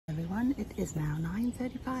everyone, it is now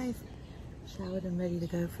 9:35. Showered and ready to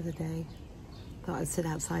go for the day. Thought I'd sit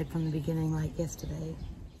outside from the beginning like yesterday.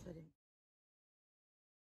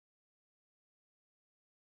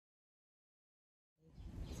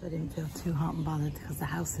 So I didn't feel too hot and bothered because the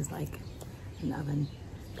house is like an oven.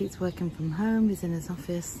 Pete's working from home, he's in his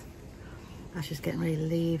office. Ash is getting ready to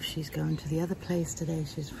leave. She's going to the other place today.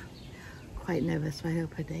 She's quite nervous, so I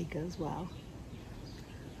hope her day goes well.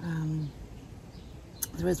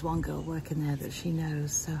 There is one girl working there that she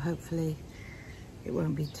knows, so hopefully it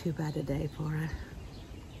won't be too bad a day for her.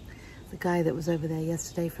 The guy that was over there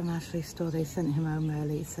yesterday from Ashley's store, they sent him home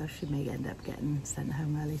early, so she may end up getting sent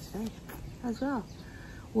home early today as well.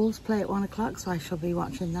 Wolves play at 1 o'clock, so I shall be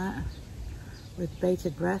watching that with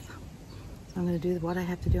bated breath. So I'm going to do what I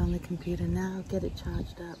have to do on the computer now, get it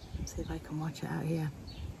charged up, and see if I can watch it out here.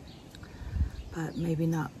 But maybe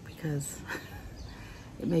not, because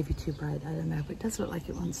it may be too bright, I don't know. But it does look like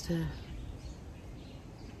it wants to,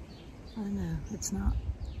 I don't know, it's not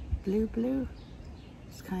blue.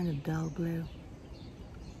 It's kind of dull blue.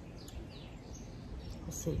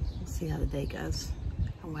 We'll see how the day goes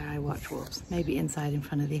and where I watch wolves. Maybe inside in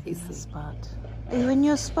front of the AC spot. Are you in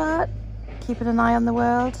your spot? Keeping an eye on the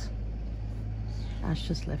world? Ash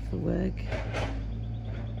just left for work.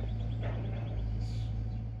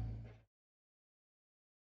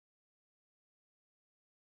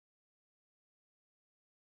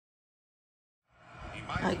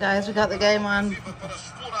 Alright guys, we got the game on.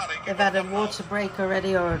 They've had a water break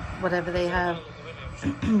already, or whatever they have.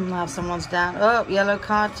 Now someone's down. Oh, yellow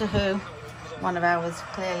card to who? One of ours,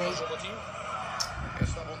 clearly.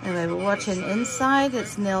 Anyway, we're watching inside.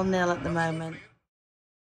 It's 0-0 at the moment.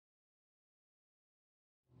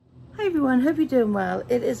 Hi everyone, hope you're doing well.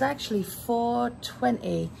 It is actually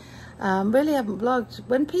 4:20. Really haven't vlogged.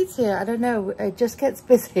 When Pete's here, I don't know, it just gets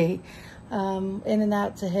busy. In and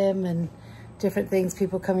out to him and different things.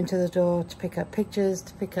 People coming to the door to pick up pictures,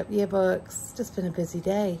 to pick up yearbooks. It's just been a busy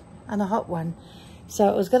day and a hot one. So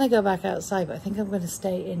I was going to go back outside, but I think I'm going to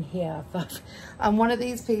stay in here. But I'm one of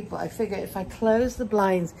these people, I figure if I close the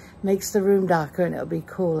blinds, makes the room darker and it'll be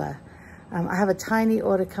cooler. I have a tiny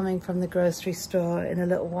order coming from the grocery store in a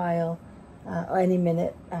little while, or any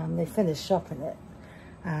minute. They finished shopping it.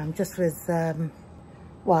 Just with,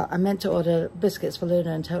 well, I meant to order biscuits for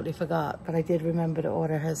Luna and totally forgot, but I did remember to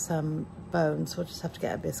order her some bones. We'll just have to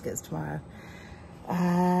get her biscuits tomorrow.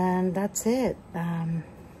 And that's it.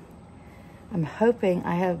 I'm hoping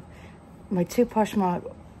I have my 2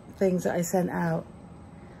 Poshmark things that I sent out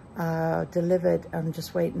delivered. I'm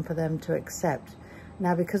just waiting for them to accept.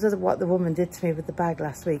 Now, because of what the woman did to me with the bag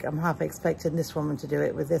last week, I'm half expecting this woman to do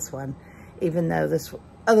it with this one, even though this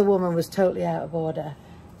other woman was totally out of order.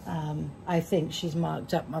 I think she's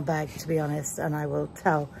marked up my bag, to be honest, and I will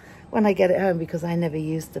tell when I get it home because I never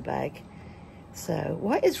used the bag. So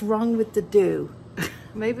what is wrong with the do?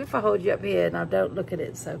 Maybe if I hold you up here, now don't look at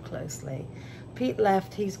it so closely. Pete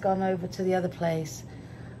left, he's gone over to the other place.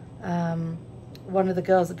 One of the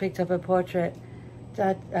girls that picked up her portrait,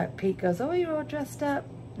 Pete goes, oh, you're all dressed up?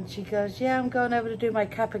 And she goes, yeah, I'm going over to do my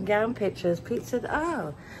cap and gown pictures. Pete said,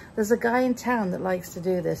 oh, there's a guy in town that likes to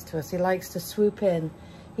do this to us. He likes to swoop in.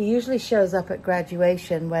 He usually shows up at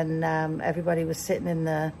graduation when everybody was sitting in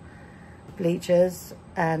the bleachers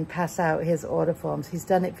and pass out his order forms. He's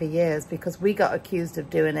done it for years because we got accused of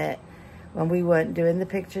doing it when we weren't doing the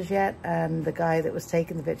pictures yet. And the guy that was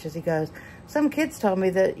taking the pictures, he goes, some kids told me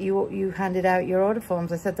that you handed out your order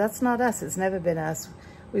forms. I said, that's not us. It's never been us.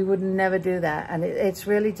 We would never do that. And it's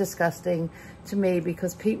really disgusting to me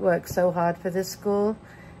because Pete works so hard for this school.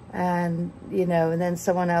 And, you know, and then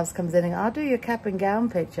someone else comes in and I'll do your cap and gown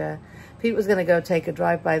picture. Pete was going to go take a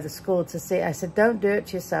drive by the school to see. I said, don't do it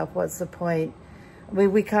to yourself. What's the point?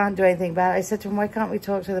 We can't do anything about it. I said to him, why can't we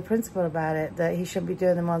talk to the principal about it, that he shouldn't be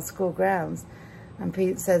doing them on school grounds? And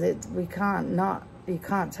Pete said, you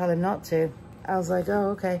can't tell him not to. I was like,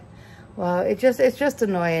 oh, okay. Well, it's just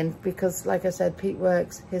annoying because, like I said, Pete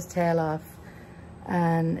works his tail off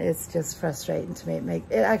and it's just frustrating to me.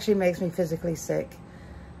 It actually makes me physically sick.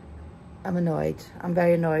 I'm annoyed. I'm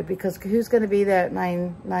very annoyed because who's going to be there at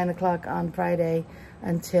 9 o'clock on Friday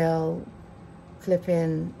until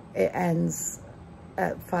flipping it ends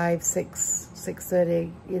at 5, 6,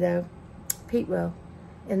 6:30, you know? Pete will,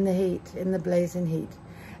 in the heat, in the blazing heat.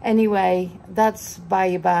 Anyway, that's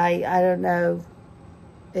bye. I don't know.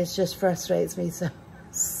 It just frustrates me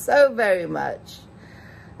so very much.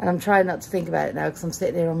 And I'm trying not to think about it now because I'm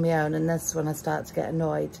sitting here on my own and that's when I start to get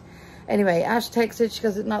annoyed. Anyway, Ash texted, she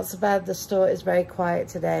goes, it's not so bad, the store is very quiet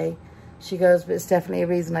today. She goes, but it's definitely a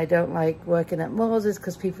reason I don't like working at malls is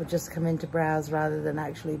because people just come in to browse rather than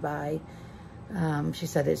actually buy. She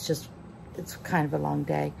said it's kind of a long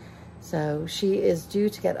day. So she is due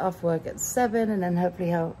to get off work at 7 and then hopefully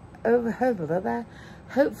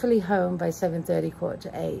home by 7:30,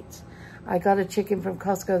 7:45. I got a chicken from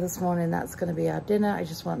Costco this morning. That's going to be our dinner. I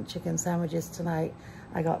just want chicken sandwiches tonight.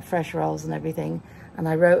 I got fresh rolls and everything. And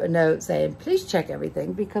I wrote a note saying, please check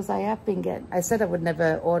everything, because I said I would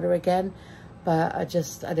never order again, but I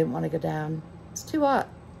didn't want to go down. It's too hot.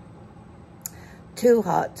 Too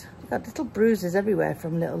hot. I've got little bruises everywhere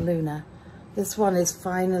from little Luna. This one is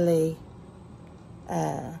finally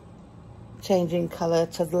changing color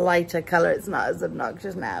to the lighter color. It's not as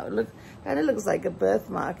obnoxious now. It kind of looks like a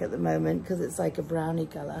birthmark at the moment because it's like a brownie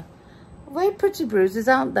color. Very pretty bruises,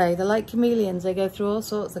 aren't they? They're like chameleons. They go through all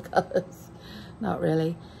sorts of colors. Not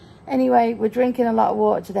really. Anyway, we're drinking a lot of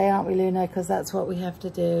water today, aren't we, Luna? Because that's what we have to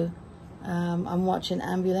do. I'm watching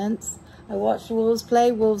Ambulance. I watched Wolves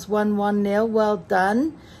play. Wolves won 1-0. Well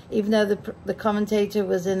done. Even though the commentator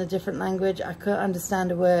was in a different language, I couldn't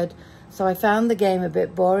understand a word. So I found the game a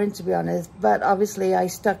bit boring, to be honest. But obviously I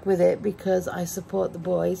stuck with it because I support the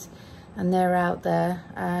boys. And they're out there.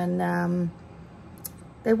 And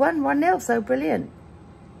they won 1-0. So brilliant.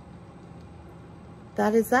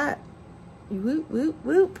 That is that. Whoop, whoop,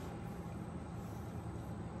 whoop.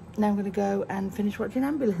 Now I'm going to go and finish watching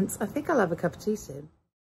Ambulance. I think I'll have a cup of tea soon.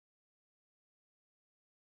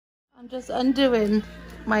 I'm just undoing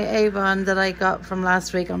my Avon that I got from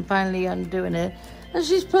last week. I'm finally undoing it. And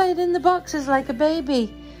she's playing in the boxes like a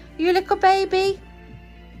baby. Are you a little baby?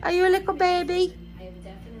 Are you a little baby? I am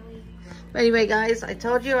definitely. Anyway, guys, I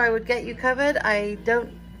told you I would get you covered. I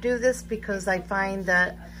don't do this because I find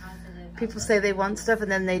that people say they want stuff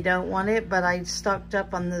and then they don't want it. But I stocked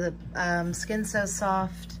up on the Skin So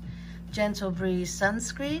Soft Gentle Breeze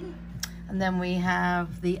sunscreen. And then we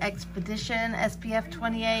have the Expedition SPF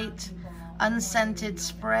 28 unscented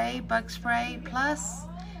spray, bug spray plus.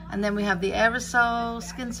 And then we have the Aerosol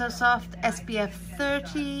Skin So Soft SPF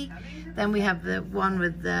 30. Then we have the one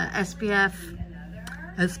with the SPF,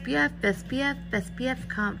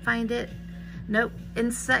 can't find it. Nope,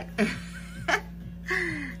 insect,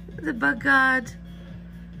 the Bug Guard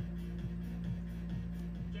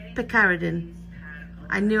Picaridin.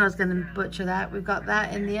 I knew I was going to butcher that. We've got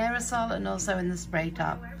that in the aerosol and also in the spray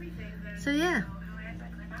top. So yeah.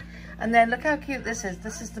 And then look how cute this is.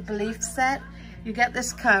 This is the Belief set. You get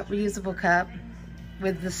this cup, reusable cup,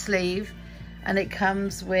 with the sleeve. And it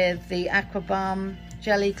comes with the Aqua Balm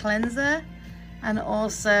Jelly Cleanser. And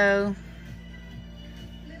also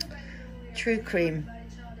True Cream.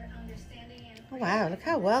 Oh wow, look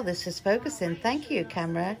how well this is focusing. Thank you,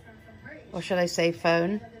 camera. Or should I say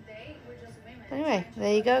phone? Anyway,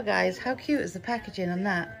 there you go, guys. How cute is the packaging on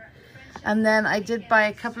that? And then I did buy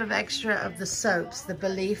a couple of extra of the soaps, the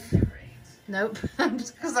Belief. Nope,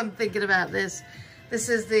 just because I'm thinking about this. This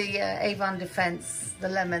is the Avon Defense, the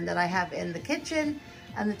lemon that I have in the kitchen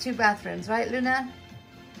and the 2 bathrooms, right, Luna?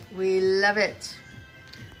 We love it.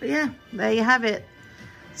 But yeah, there you have it.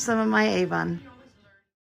 Some of my Avon.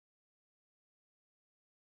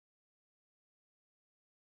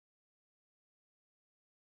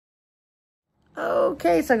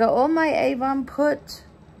 Okay, so I got all my Avon put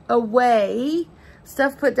away.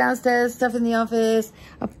 Stuff put downstairs, stuff in the office.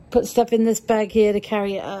 I put stuff in this bag here to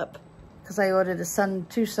carry it up because I ordered 2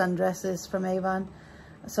 sundresses from Avon.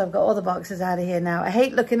 So I've got all the boxes out of here now. I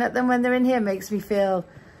hate looking at them when they're in here. It makes me feel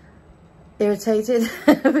irritated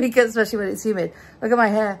because especially when it's humid. Look at my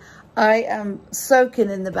hair. I am soaking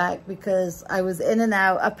in the back because I was in and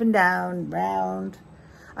out, up and down, round.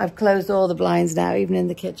 I've closed all the blinds now, even in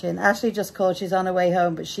the kitchen. Ashley just called. She's on her way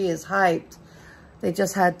home, but she is hyped. They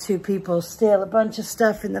just had 2 people steal a bunch of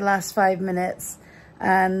stuff in the last 5 minutes.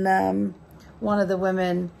 And one of the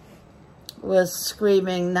women was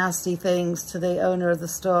screaming nasty things to the owner of the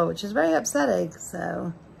store, which is very upsetting.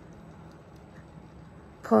 So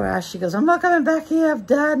poor Ashley goes, I'm not coming back here, I'm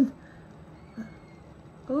done.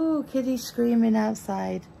 Ooh, Kitty screaming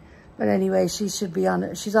outside. But anyway, she should be on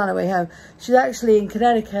it. She's on her way home. She's actually in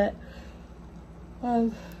Connecticut,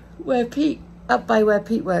 where Pete, up by where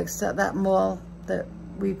Pete works, at that mall that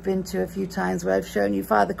we've been to a few times, where I've shown you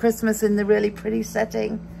Father Christmas in the really pretty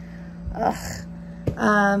setting. Ugh.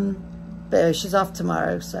 But she's off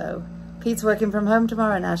tomorrow, so Pete's working from home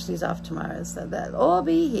tomorrow and Ashley's off tomorrow. So they'll all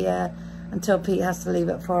be here until Pete has to leave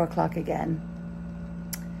at 4 o'clock again.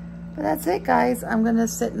 But that's it, guys. I'm going to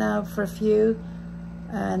sit now for a few.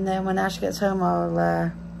 And then when Ash gets home,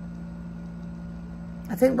 I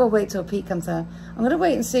think we'll wait till Pete comes home. I'm going to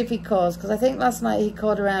wait and see if he calls, because I think last night he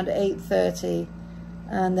called around 8:30.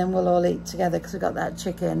 And then we'll all eat together because we got that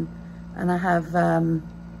chicken. And I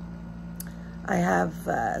I have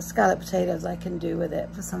scalloped potatoes I can do with it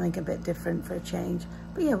for something a bit different for a change.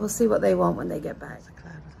 But yeah, we'll see what they want when they get back. The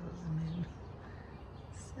cloud towards the moon.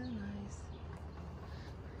 So nice.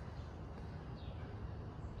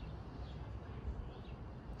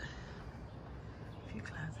 A few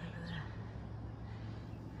clouds over there.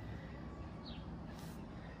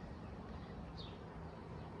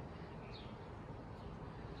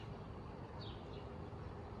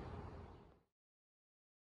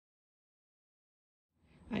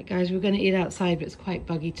 Right guys, we're going to eat outside, but it's quite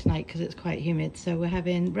buggy tonight because it's quite humid. So we're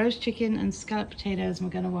having roast chicken and scalloped potatoes, and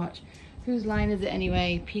we're going to watch Whose Line Is It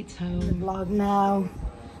Anyway? Pete's home. The vlog now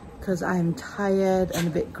because I'm tired and a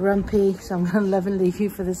bit grumpy, so I'm going to love and leave you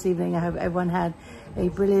for this evening. I hope everyone had a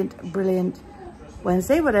brilliant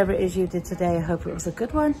Wednesday, whatever it is you did today. I hope it was a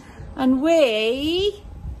good one. And won't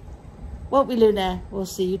we, Luna? We'll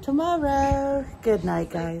see you tomorrow. Good night,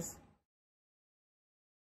 guys.